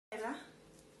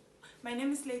My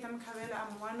name is Leitam Kavela.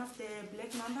 I'm one of the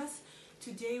Black Mambas.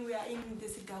 Today we are in the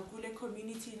Sigagule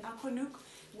community in Acornhoek,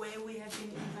 where we have been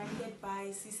invited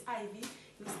by Sis Ivy,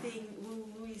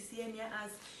 who is here near us.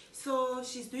 So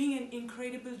she's doing an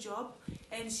incredible job,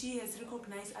 and she has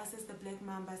recognized us as the Black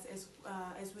Mambas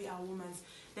as we are women.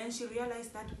 Then she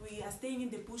realized that we are staying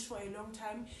in the bush for a long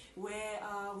time, where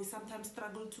we sometimes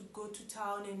struggle to go to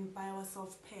town and buy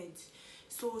ourselves pads.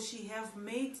 So she have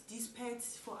made these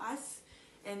pads for us,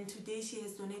 and today she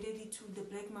has donated it to the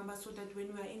Black Mamba so that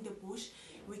when we are in the bush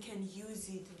we can use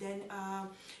it. Then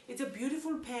it's a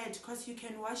beautiful pad because you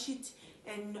can wash it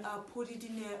and put it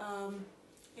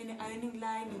in an ironing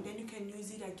line, and then you can use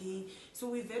it again. So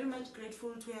we're very much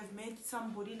grateful to have met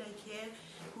somebody like her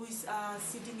who is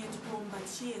sitting at home, but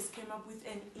she has come up with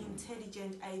an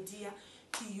intelligent idea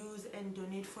to use and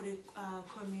donate for the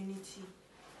community.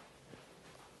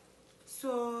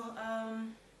 So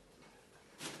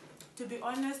to be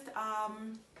honest,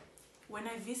 when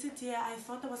I visit here, I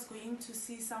thought I was going to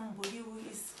see somebody who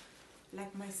is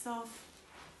like myself.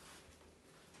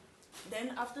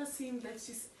 Then after seeing that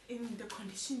she's in the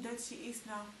condition that she is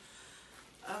now,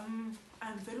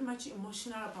 I'm very much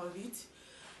emotional about it.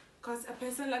 Because a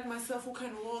person like myself who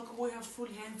can walk, who have full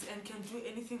hands and can do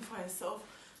anything for herself,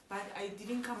 but I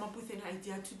didn't come up with an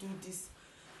idea to do this.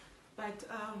 But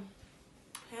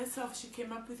herself, she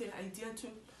came up with an idea to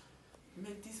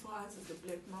make this for us as the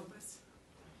Black Mambas.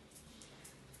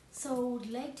 So would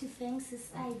like to thank Sis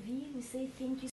Ivy. We say thank you